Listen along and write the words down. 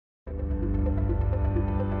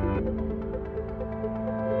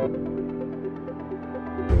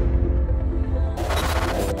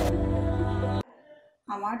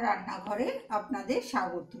আমার রান্নাঘরে আপনাদের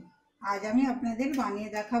স্বাগত। আজ আমি আপনাদের বানিয়ে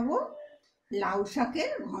দেখাবো লাউ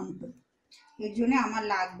শাকের ঘন্ট। এর জন্য আমার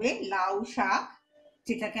লাগবে লাউ শাক,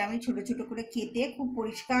 যেটাকে আমি ছোট ছোট করে কেটে খুব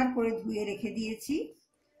পরিষ্কার করে ধুয়ে রেখে দিয়েছি।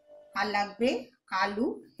 আর লাগবে আলু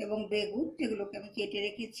এবং বেগুন, যেগুলোকে আমি কেটে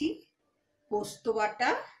রেখেছি। পোস্ত বাটা,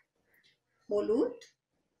 হলুদ,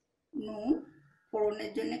 নুন,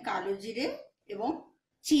 ফোড়নের জন্য কালো জিরে এবং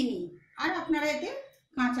চিনি, আর আপনারা এতে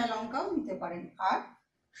কাঁচা লঙ্কাও দিতে পারেন। আর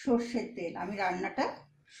সর্ষের তেল, আমি রান্নাটা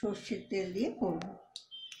সর্ষের তেল দিয়ে করব।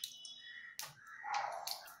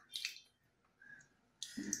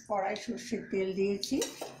 কড়াই সর্ষের তেল দিয়েছি।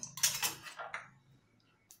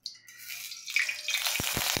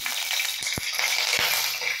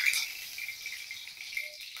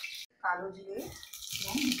 কালো জিরে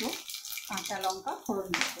এবং দুটো কাঁচা লঙ্কা ফোড়ন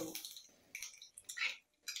দিয়ে দেবো।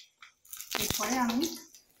 এরপরে আমি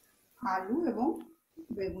আলু এবং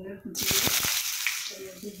বেগুনের কুচি এর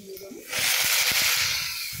মধ্যে দিয়ে দেবো।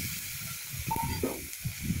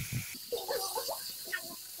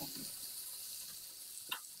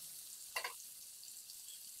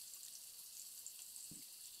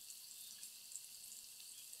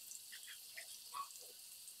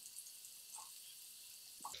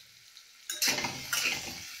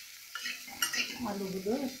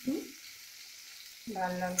 আলুগুলো একটু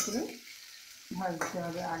লাল লাল করে ভাজতে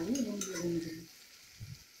হবে, আলু এবং বেগুনগুলো।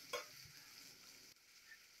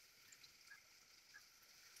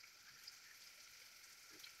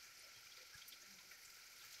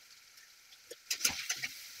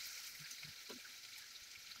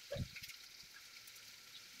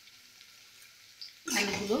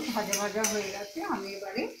 আলুগুলো ভাজা ভাজা হয়ে গেছে, আমি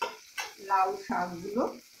এবারে লাউ শাকগুলো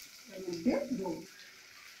এর মধ্যে দেবো।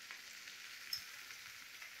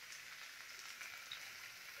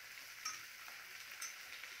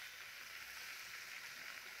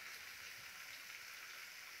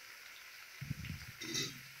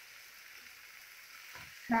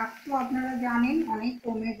 শাক তো আপনারা জানেন অনেক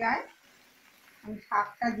কমে যায়, আমি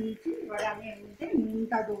শাকটা দিয়েছি। এবারে আমি এর মধ্যে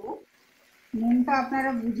নুনটা দেবো। নুনটা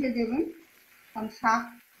আপনারা বুঝে দেবেন, কারণ শাক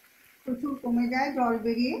প্রচুর কমে যায় জল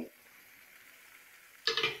বেরিয়ে।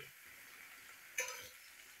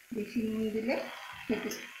 বেশি নুন দিলে খেতে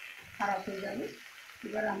খারাপ হয়ে যাবে।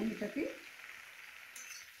 এবার আমি এটাকে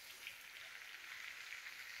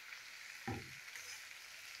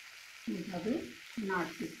এইভাবে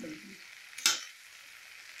নাড়তে থাকবো।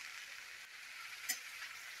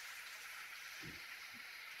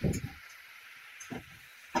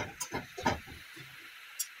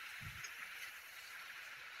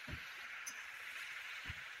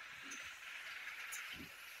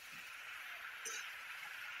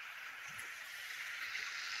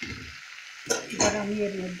 এবার আমি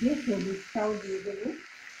এর মধ্যে হলুদটাও দিয়ে দেবো।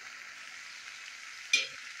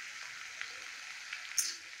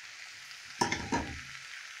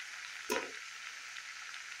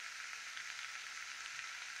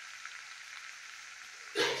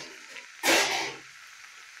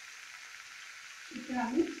 এটা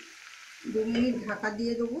আমি 2 মিনিট ঢাকা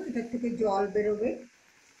দিয়ে দেবো, এটার থেকে জল বেরোবে।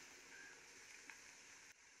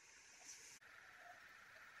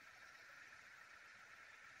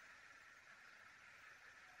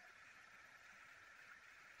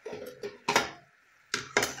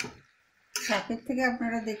 শাকের থেকে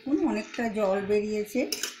আপনারা দেখুন অনেকটা জল বেরিয়েছে।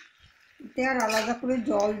 এতে আর আলাদা করে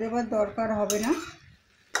জল দেওয়ার দরকার হবে না,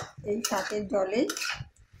 এই শাকের জলেই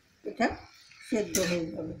এটা সেদ্ধ হয়ে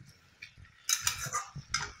যাবে।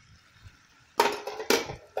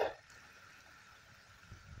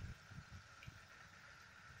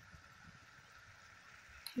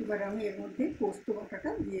 এবার আমি এর মধ্যে পোস্ত বাটাটা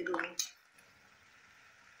দিয়ে দেবো।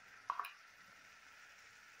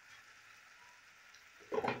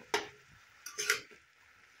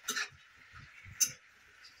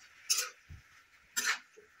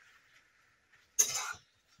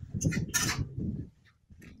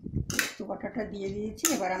 পোস্ত বাটাটা দিয়ে দিয়েছি,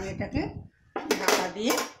 এবার আমি এটাকে ঢাকা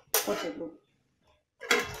দিয়ে করতে দেবো।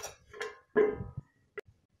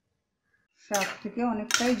 শাক থেকে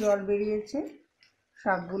অনেকটাই জল বেরিয়েছে,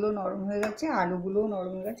 শাকগুলো নরম হয়ে গেছে, আলুগুলোও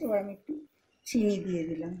নরম হয়ে গেছে। এবার আমি একটু চিনি দিয়ে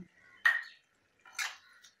দিলাম।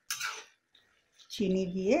 চিনি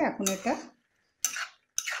দিয়ে এখন এটা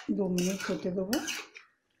 2 মিনিট হতে দেবো,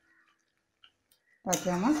 তাতে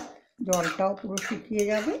আমার জলটাও পুরো শুকিয়ে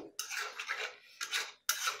যাবে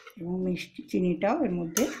এবং মিষ্টি চিনিটাও এর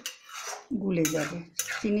মধ্যে গুলে যাবে।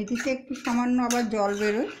 চিনি দিতে একটু সামান্য আবার জল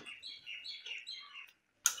বেরোয়।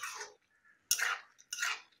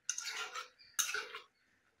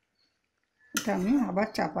 এটা আমি আবার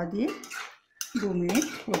চাপা দিয়ে 2 মিনিট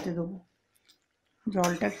হতে দেবো।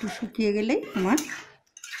 জলটা একটু শুকিয়ে গেলেই আমার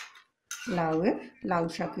লাউয়ের লাউ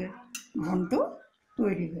শাকের ঘন্ট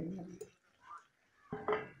তৈরি হয়ে যাবে।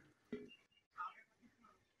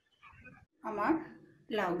 আমার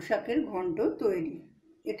লাউ শাকের ঘন্ট তৈরি।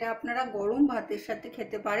 এটা আপনারা গরম ভাতের সাথে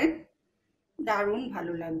খেতে পারেন, দারুণ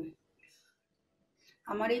ভালো লাগবে।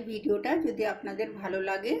 আমার এই ভিডিওটা যদি আপনাদের ভালো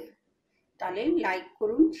লাগে তাহলে লাইক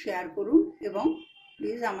করুন, শেয়ার করুন এবং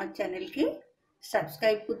প্লিজ আমার চ্যানেলকে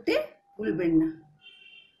সাবস্ক্রাইব করতে ভুলবেন না।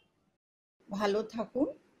 ভালো থাকুন,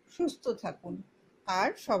 সুস্থ থাকুন আর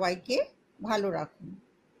সবাইকে ভালো রাখুন।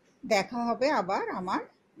 দেখা হবে আবার আমার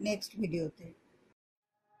নেক্সট ভিডিওতে।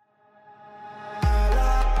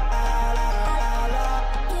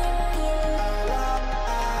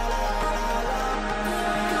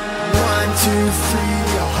 1, 2, 3,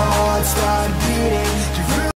 your heart start beating.